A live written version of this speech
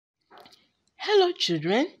Hello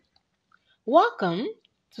children, welcome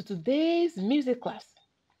to today's music class.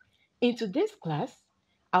 In today's class,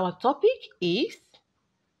 our topic is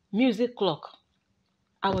music clock.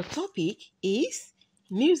 Our topic is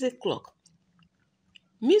music clock.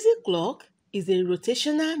 Music clock is a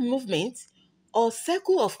rotational movement or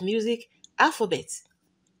circle of music alphabet.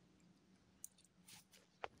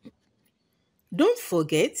 Don't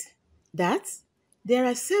forget that there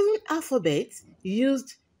are 7 alphabets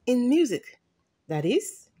used in music. That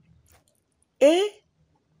is A,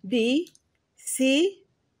 B, C,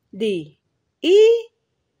 D, E,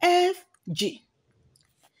 F, G.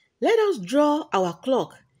 Let us draw our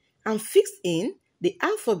clock and fix in the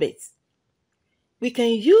alphabet. We can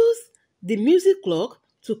use the music clock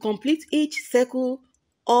to complete each circle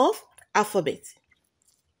of alphabet,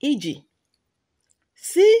 e.g.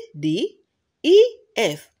 C, D, E,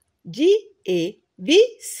 F, G, A,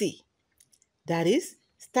 B, C. That is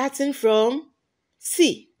starting from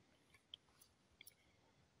C.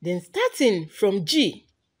 Then starting from G,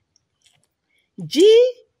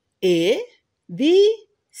 G, A, B,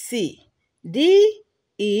 C, D,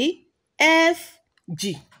 E, F,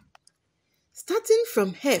 G. Starting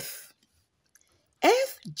from F,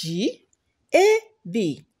 F, G, A,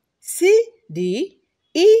 B, C, D,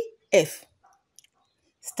 E, F.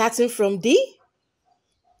 Starting from D,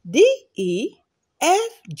 D, E,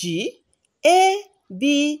 F, G, A,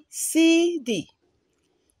 B, C, D.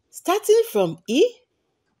 Starting from E,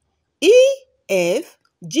 E, F,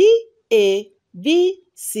 G, A, B,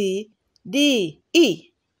 C, D,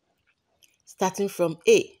 E. Starting from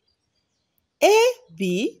A,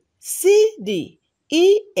 B, C, D,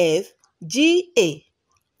 E, F, G, A.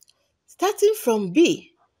 Starting from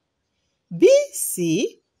B,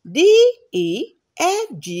 C, D, E, F,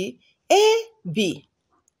 G, A, B.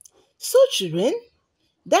 So children,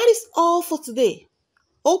 that is all for today.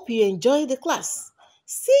 Hope you enjoy the class.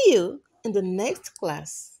 See you in the next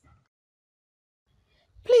class.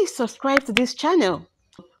 Please subscribe to this channel,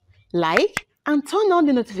 like, and turn on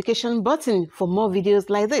the notification button for more videos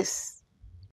like this.